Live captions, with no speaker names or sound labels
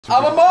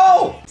I'm a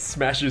mole!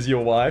 Smashes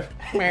your wife.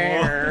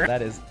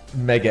 That is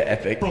mega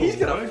epic. He's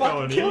gonna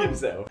fucking kill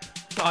himself.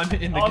 I'm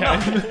in the game.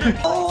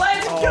 No.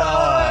 Let's go!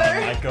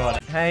 Oh my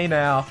god. Hey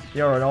now,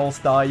 you're an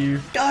all-star, you.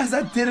 Guys,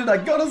 I did it. I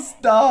got a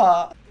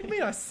star. You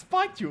mean I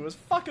spiked you? It was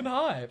fucking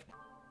Hive.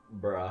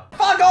 Bruh.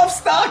 Fuck off,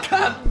 star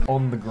cunt!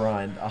 On the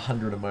grind,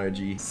 100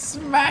 emoji.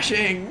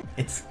 Smashing!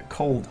 It's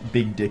called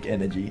Big Dick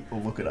Energy.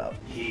 Look it up.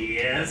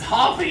 Here's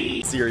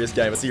Hoppy. Serious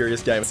gamer,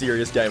 serious gamer,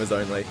 serious gamers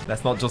only.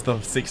 That's not just the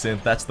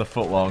 6-inch, that's the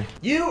foot long.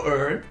 You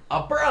earn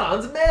a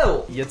bronze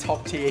medal. Your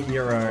top tier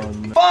hero.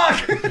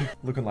 Fuck!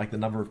 Looking like the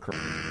number of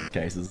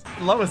cases.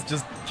 Lois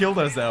just killed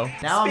herself.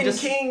 Now I'm just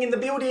king in the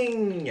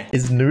building.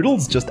 Is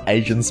noodles just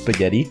Asian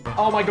spaghetti?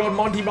 Oh my god,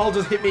 Monty Mole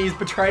just hit me. He's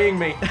betraying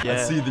me. Yeah. I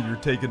see that you're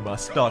taking my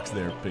stocks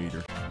there, Peter.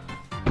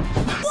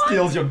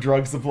 Steals your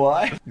drug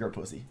supply. You're a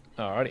pussy.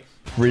 Alrighty.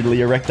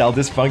 Ridley erectile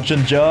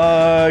dysfunction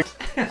joke.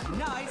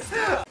 Nice.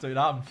 Dude,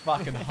 I'm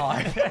fucking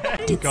high.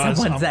 Did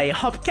someone say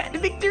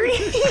HopCat victory?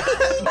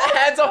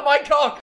 Hands off my cock.